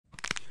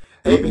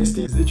Hey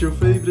besties, is it your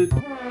favorite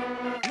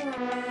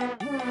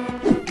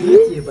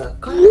YouTuber,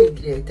 content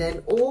creator,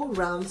 and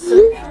all-round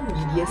social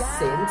media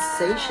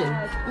sensation,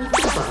 it's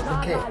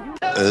Bob McKay.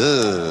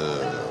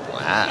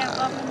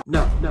 Wow.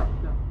 No.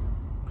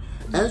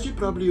 As you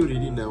probably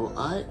already know,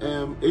 I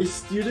am a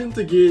student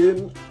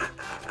again.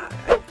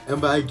 And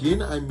by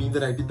again, I mean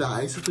that I did the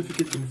high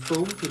certificate in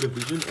film,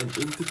 television and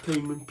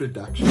entertainment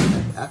production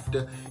at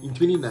AFDA in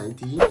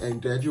 2019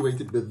 and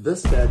graduated with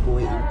this bad boy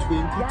in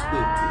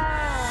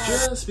 2020,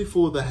 just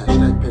before the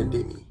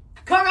 #pandemic.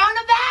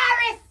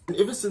 Coronavirus! And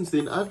ever since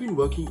then, I've been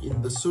working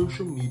in the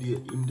social media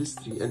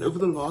industry, and over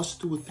the last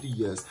 2 or 3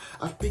 years,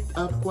 I've picked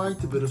up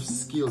quite a bit of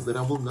skills that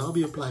I will now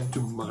be applying to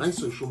my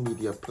social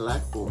media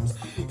platforms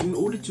in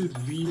order to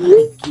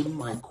really begin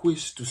my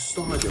quest to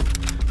stardom,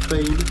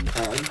 fame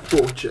and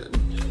fortune.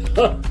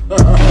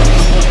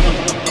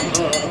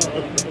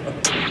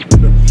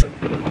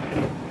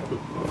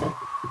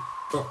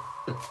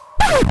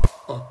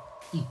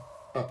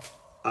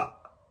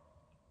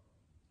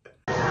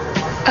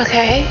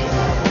 Okay.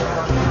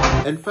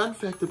 And fun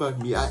fact about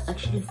me, I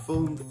actually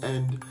filmed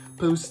and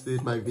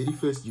posted my very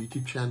first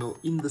YouTube channel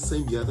in the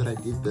same year that I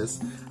did this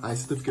high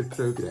certificate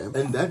program,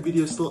 and that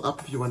video is still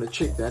up if you want to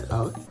check that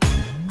out.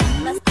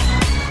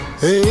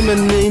 Hey, my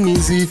name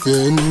is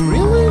Ethan.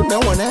 Really? No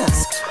one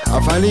asked.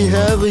 I finally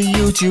have a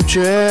YouTube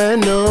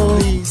channel.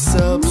 Please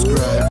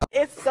subscribe.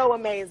 It's so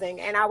amazing,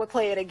 and I would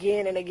play it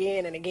again and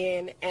again and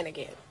again and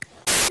again.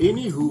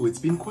 Anywho, it's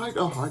been quite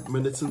a hot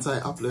minute since I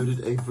uploaded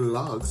a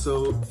vlog,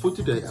 so for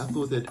today I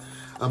thought that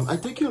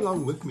I'd take you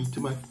along with me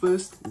to my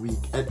first week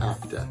at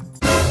AFDA.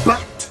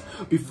 But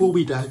before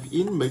we dive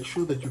in, make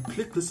sure that you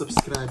click the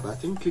subscribe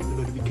button, click the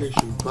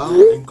notification bell,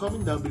 and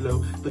comment down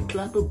below the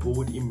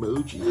clapperboard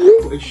emoji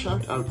for a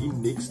shout out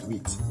in next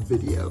week's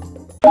video.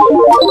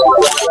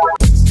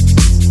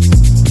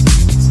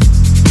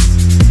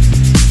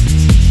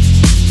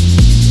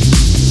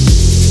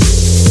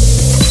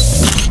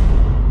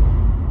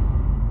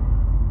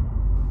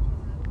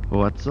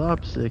 What's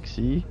up,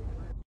 sexy?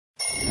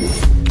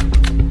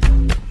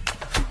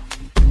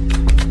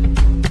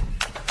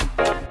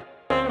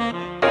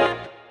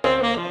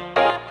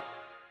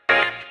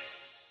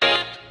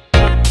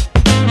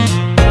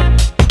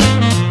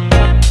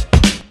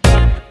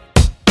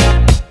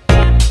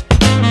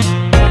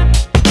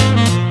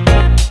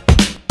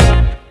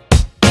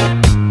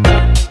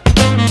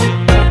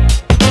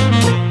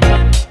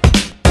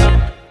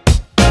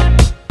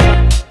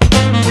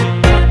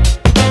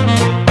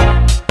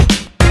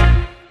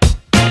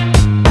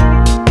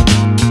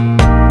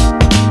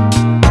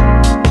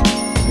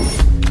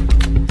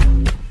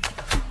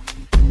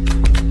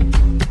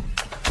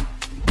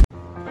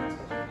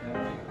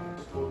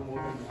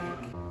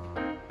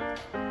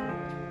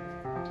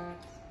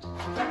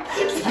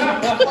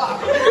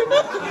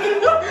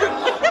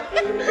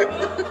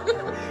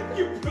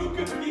 You broke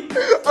a piece.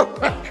 Oh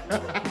my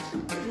god.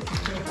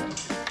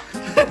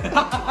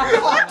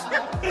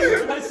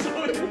 I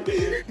saw it.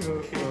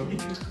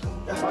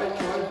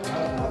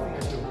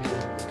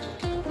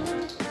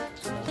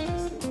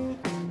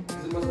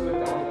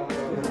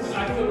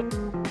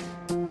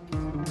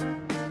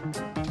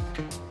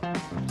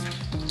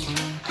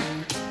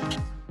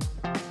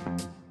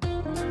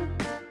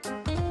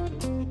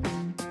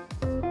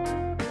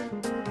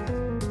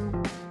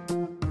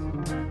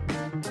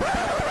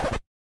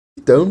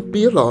 Don't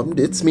be alarmed,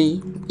 it's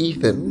me,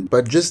 Ethan,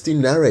 but just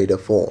in narrator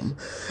form.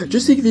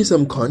 Just to give you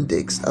some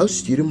context, our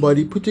student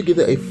body put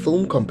together a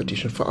film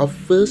competition for our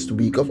first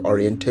week of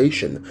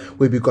orientation,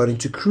 where we got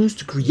into crews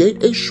to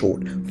create a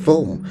short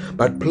film.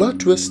 But plot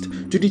twist,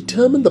 to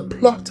determine the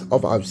plot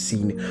of our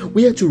scene,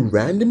 we had to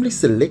randomly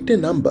select a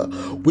number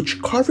which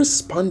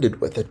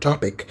corresponded with the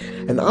topic,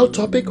 and our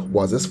topic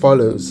was as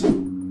follows.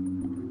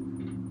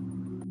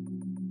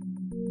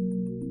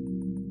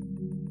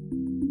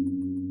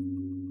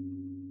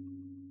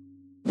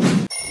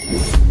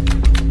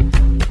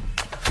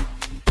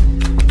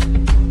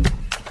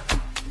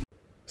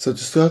 So to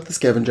start the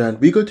scavenger hunt,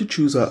 we got to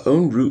choose our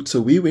own route,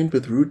 so we went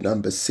with route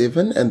number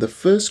 7, and the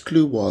first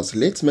clue was,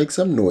 let's make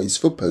some noise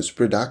for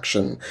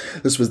post-production.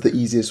 This was the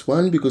easiest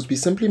one because we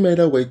simply made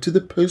our way to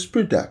the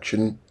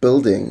post-production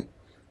building.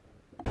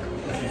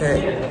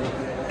 Okay,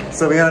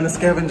 so we are on a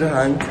scavenger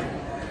hunt,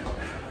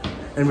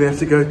 and we have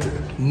to go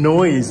to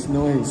noise.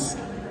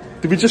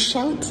 Did we just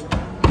shout?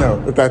 No,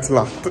 but that's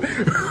locked.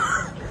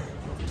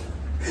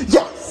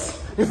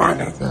 Yes! We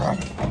found it.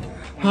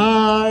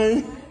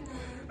 Hi!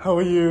 How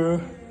are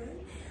you?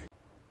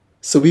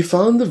 So we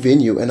found the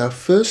venue, and our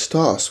first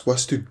task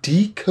was to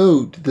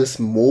decode this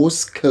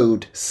Morse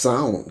code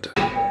sound.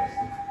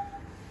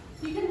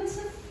 You can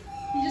listen.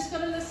 You just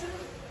gotta listen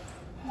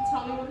and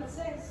tell me what it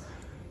says.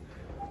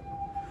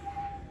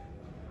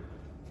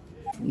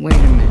 Wait a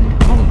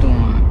minute, hold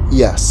on.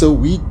 Yeah, so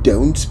we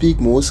don't speak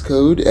Morse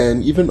code,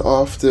 and even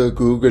after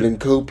Googling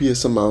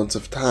copious amounts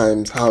of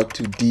times how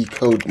to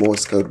decode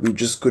Morse code, we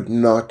just could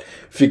not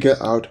figure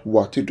out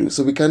what to do.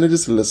 So we kind of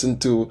just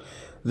listened to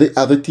the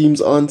other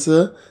team's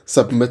answer,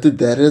 submitted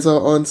that as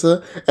our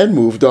answer, and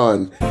moved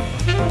on.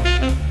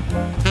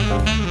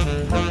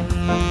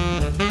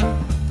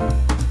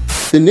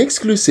 The next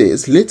clue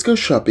says, let's go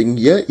shopping,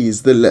 here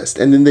is the list.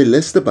 And then they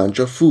list a bunch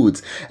of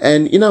foods.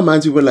 And in our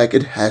minds we were like,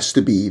 it has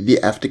to be the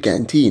AFDA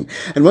canteen.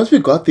 And once we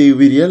got there,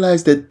 we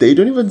realized that they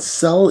don't even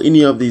sell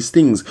any of these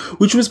things,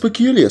 which was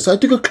peculiar. So I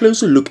took a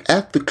closer look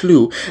at the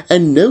clue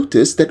and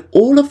noticed that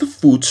all of the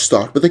foods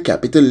start with a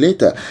capital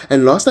letter.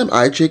 And last time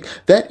I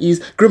checked, that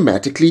is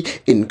grammatically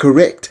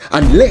incorrect,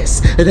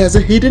 unless it has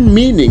a hidden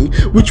meaning,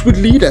 which would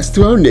lead us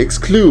to our next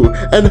clue.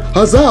 And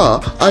huzzah,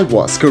 I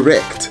was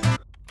correct.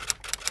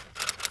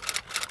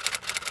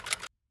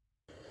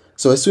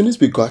 So as soon as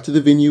we got to the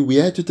venue, we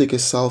had to take a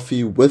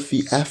selfie with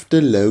the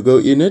AFDA logo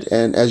in it,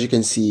 and as you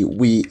can see,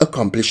 we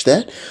accomplished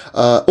that.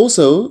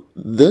 Also,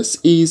 this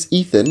is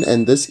Ethan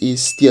and this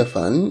is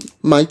Stefan,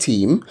 my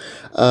team.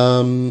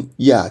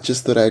 Yeah,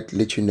 just thought I'd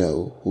let you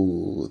know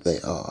who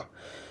they are.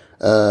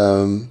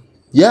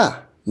 Yeah,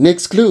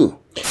 next clue.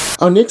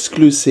 Our next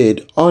clue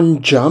said,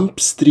 on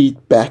Jump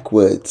Street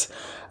backwards.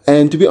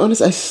 And to be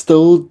honest, I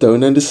still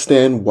don't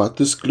understand what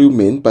this clue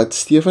meant, but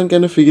Stefan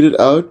kind of figured it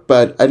out,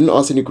 but I didn't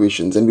ask any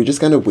questions and we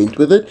just kind of went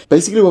with it.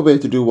 Basically what we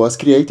had to do was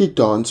create a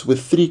dance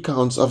with 3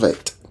 counts of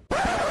 8.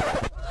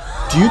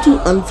 Due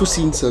to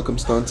unforeseen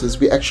circumstances,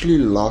 we actually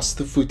lost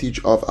the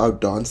footage of our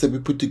dance that we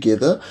put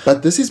together,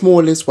 but this is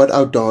more or less what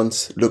our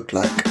dance looked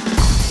like.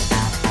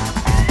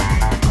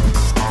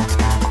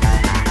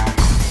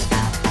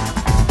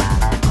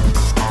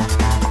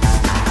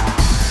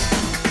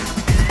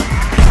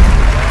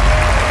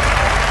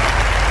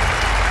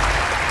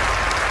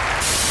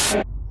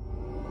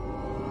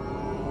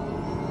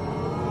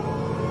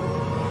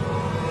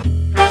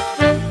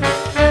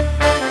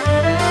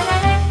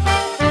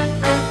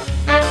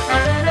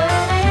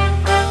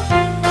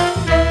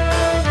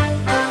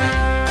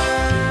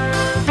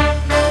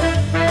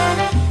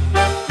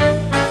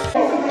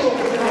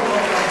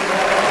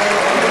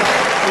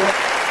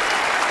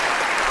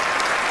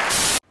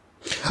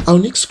 Our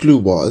next clue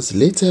was,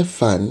 let's have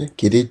fun,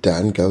 get it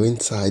done, go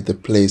inside the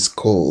place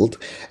called,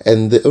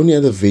 and the only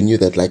other venue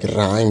that like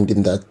rhymed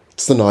in that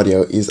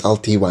scenario is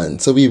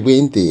LT1. So we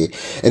went there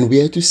and we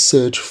had to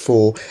search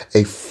for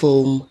a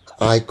film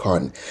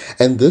icon,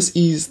 and this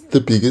is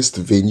the biggest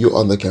venue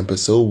on the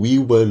campus. So we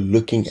were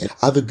looking at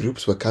other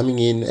groups were coming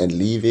in and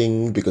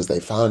leaving because they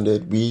found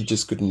it. We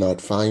just could not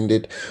find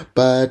it,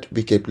 but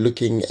we kept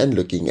looking and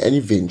looking and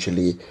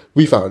eventually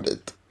we found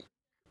it.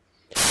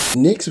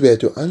 Next, we had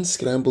to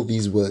unscramble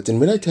these words, and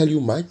when I tell you,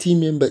 my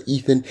team member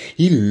Ethan,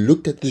 he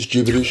looked at this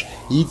gibberish,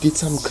 he did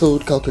some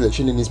code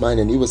calculation in his mind,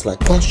 and he was like,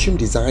 costume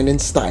design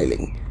and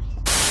styling.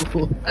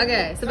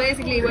 Okay, so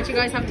basically what you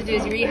guys have to do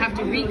is you really have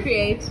to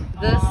recreate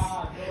this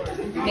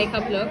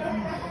makeup look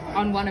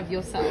on one of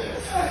yourselves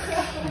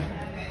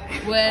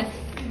with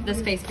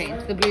this face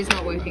paint. The blue's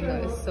not working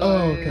though, so...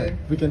 Oh, okay.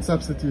 We can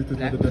substitute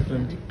it with a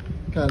different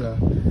color.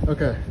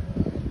 Okay.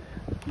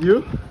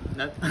 You?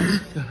 No.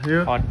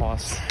 You? Hard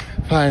pass.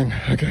 Fine.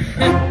 Okay.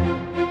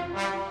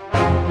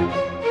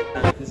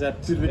 Is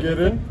that... Did we get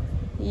in?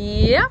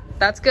 Yeah,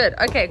 that's good.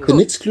 Okay, The cool.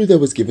 next clue that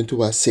was given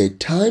to us said,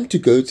 time to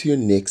go to your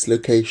next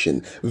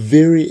location.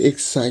 Very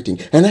exciting.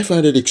 And I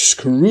found it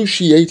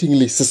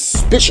excruciatingly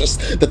suspicious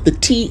that the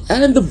T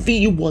and the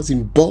V was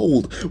in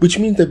bold, which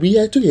means that we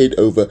had to head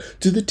over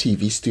to the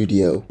TV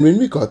studio. When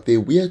we got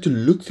there, we had to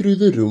look through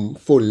the room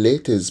for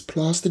letters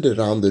plastered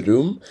around the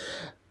room,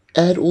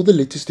 add all the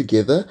letters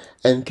together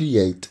and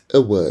create a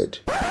word.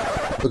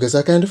 Because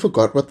I kind of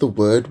forgot what the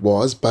word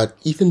was, but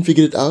Ethan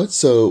figured it out,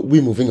 so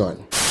we're moving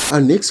on.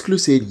 Our next clue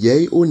said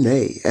yay or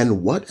nay,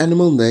 and what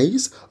animal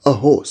neighs? A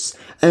horse.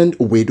 And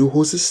where do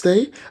horses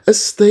stay? A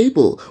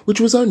stable,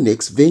 which was our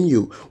next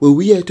venue, where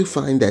we had to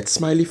find that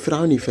smiley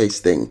frowny face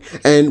thing,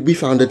 and we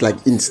found it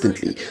like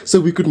instantly,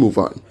 so we could move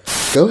on.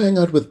 Go hang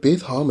out with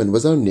Beth Harmon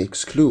was our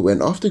next clue,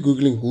 and after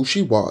googling who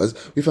she was,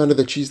 we found out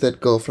that she's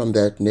that girl from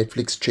that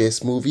Netflix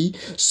chess movie,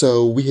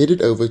 so we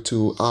headed over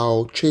to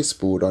our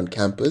chessboard on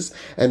campus,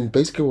 and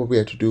basically what we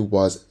had to do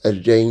was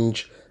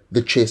arrange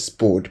the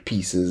chessboard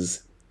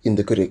pieces in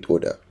the correct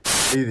order.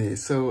 Hey there,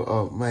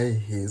 so my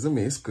hair's a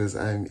mess because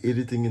I'm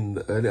editing in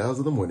the early hours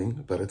of the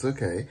morning, but it's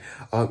okay.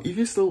 If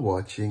you're still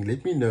watching,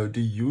 let me know,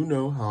 do you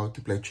know how to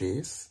play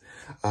chess?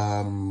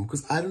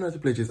 Because I don't know how to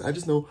play chess. I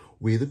just know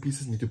where the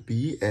pieces need to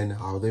be and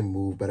how they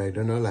move, but I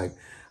don't know like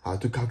how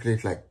to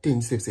calculate like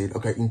 10 steps ahead.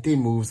 Okay, in 10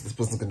 moves, this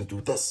person's gonna do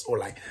this, or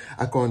like,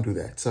 I can't do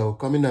that. So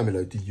comment down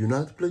below, do you know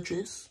how to play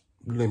chess?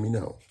 Let me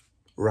know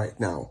right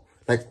now.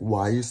 Like,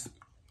 why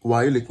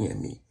are you looking at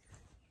me?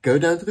 Go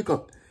down to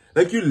the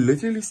like, you're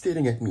literally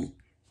staring at me.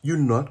 You're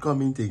not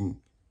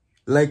commenting.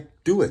 Like,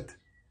 do it.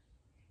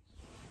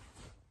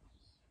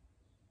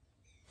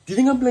 Do you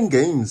think I'm playing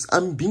games?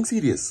 I'm being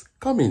serious.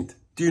 Comment.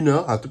 Do you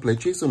know how to play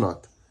chess or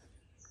not?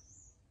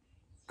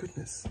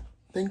 Goodness.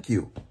 Thank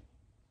you.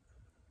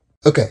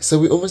 Okay, so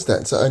we're almost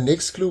done. So our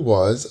next clue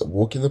was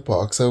walk in the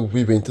park. So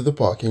we went to the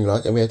parking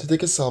lot and we had to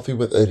take a selfie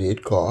with a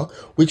red car,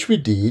 which we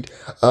did.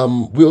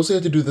 We also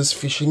had to do this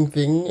fishing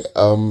thing.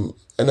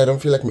 And I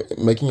don't feel like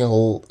making a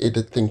whole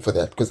edit thing for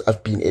that because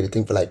I've been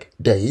editing for like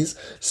days.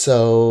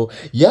 So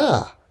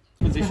yeah,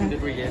 position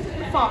did we get?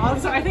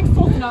 So I think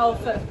fourth now,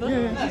 fifth.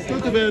 Yeah,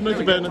 not too bad, not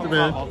too bad, not too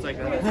bad. I'll take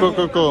that.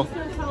 Cool.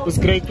 It was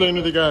great playing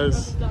with you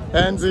guys.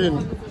 Hands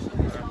in.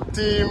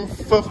 Team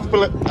fifth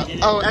place.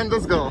 Oh, and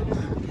let's go.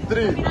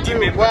 3,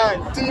 2,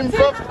 1. Team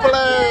fifth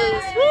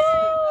place. Woo!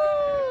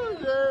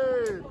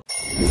 Yay!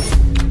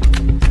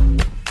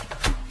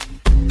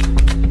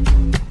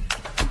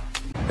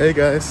 Hey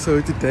guys,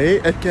 so today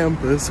at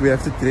campus we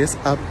have to dress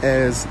up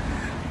as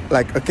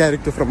like a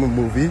character from a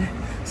movie.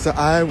 So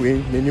I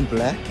went Men in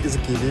Black. Is a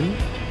given.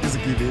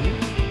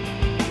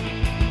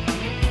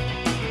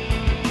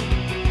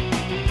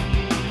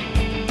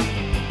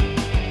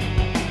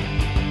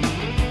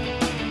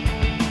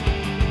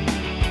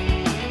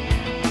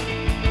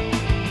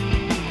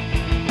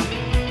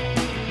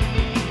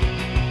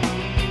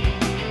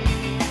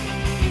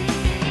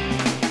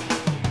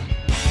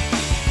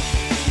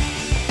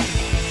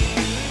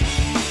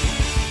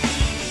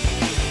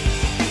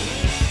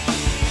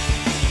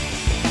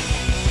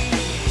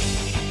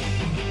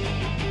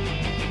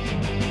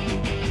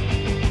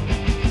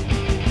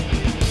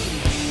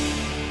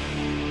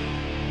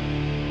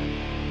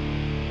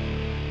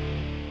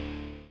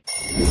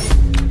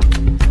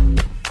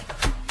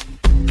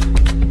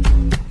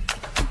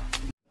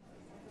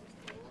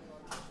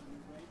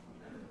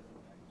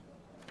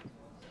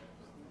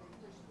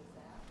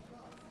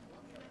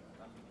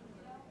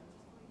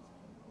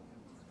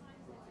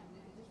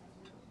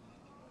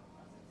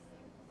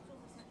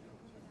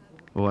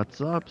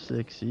 What's up,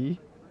 sexy?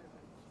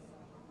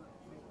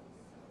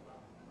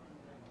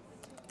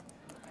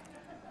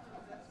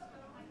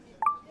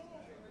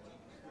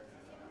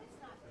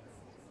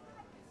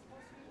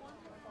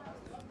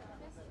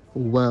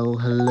 Well,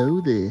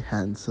 hello there,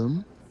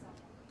 handsome.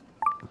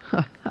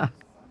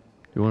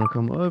 You wanna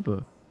come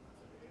over?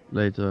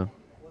 Later.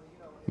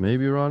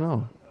 Maybe right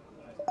now.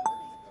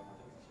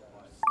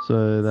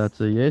 So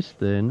that's a yes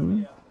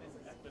then.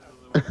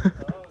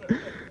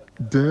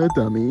 Duh,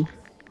 dummy.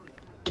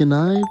 Can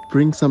I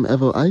bring some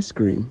Evo ice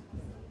cream?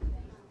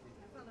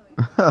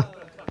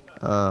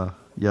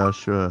 Yeah,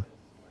 sure.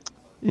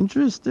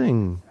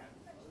 Interesting.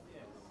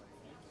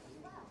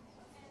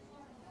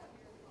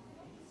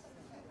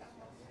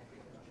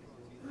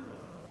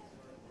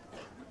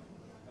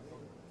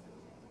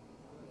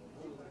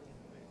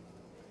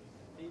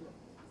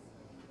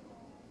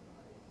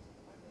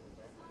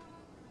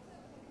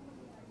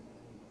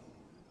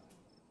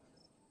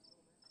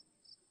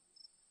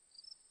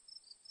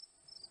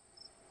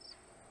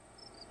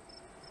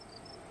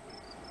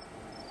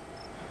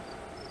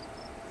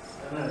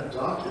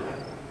 Dark, yeah.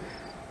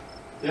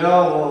 Yeah,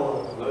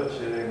 well, load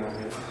shedding, I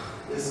guess.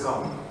 It's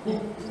gone. Yeah.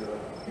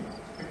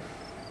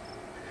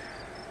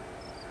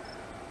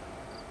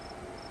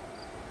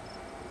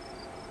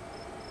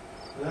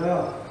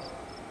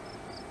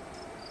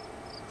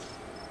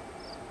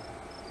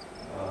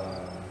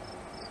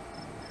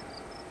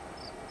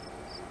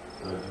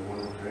 So do you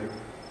want to drink?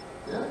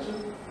 Yeah,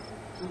 sure.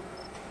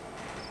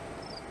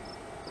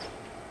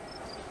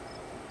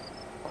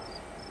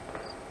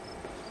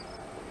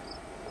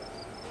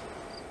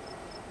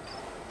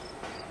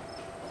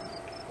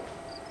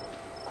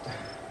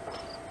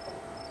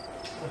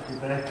 You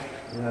back?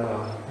 Yeah.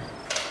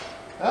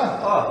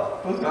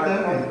 Both of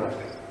them.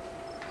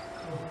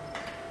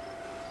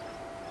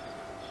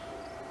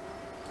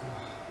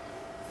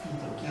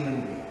 Feet are killing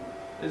me.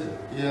 Is it?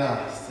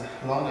 Yeah, it's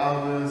long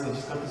hours. I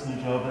just got this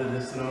new job at a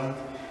restaurant,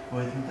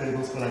 waiting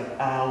tables for like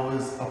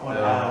hours upon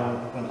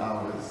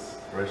hours.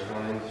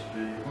 Restaurant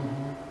industry.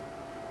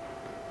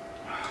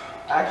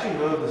 I actually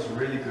know this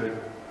really good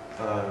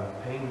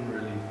pain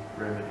relief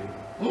remedy.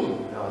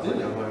 Yeah, it's like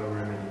a home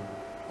remedy.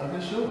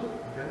 Okay, sure.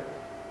 Okay,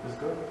 let's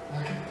go.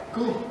 Okay,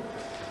 cool.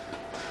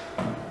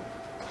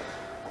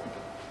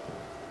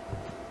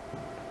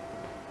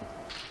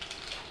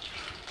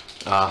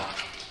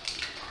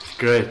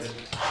 Great.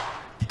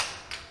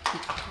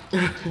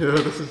 Yeah,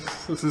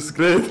 this is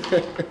great.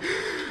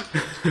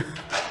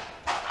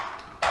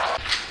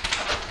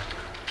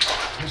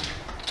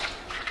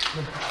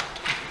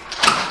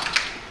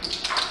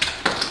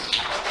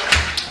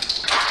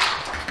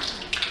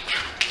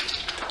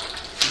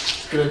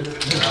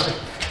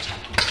 Good.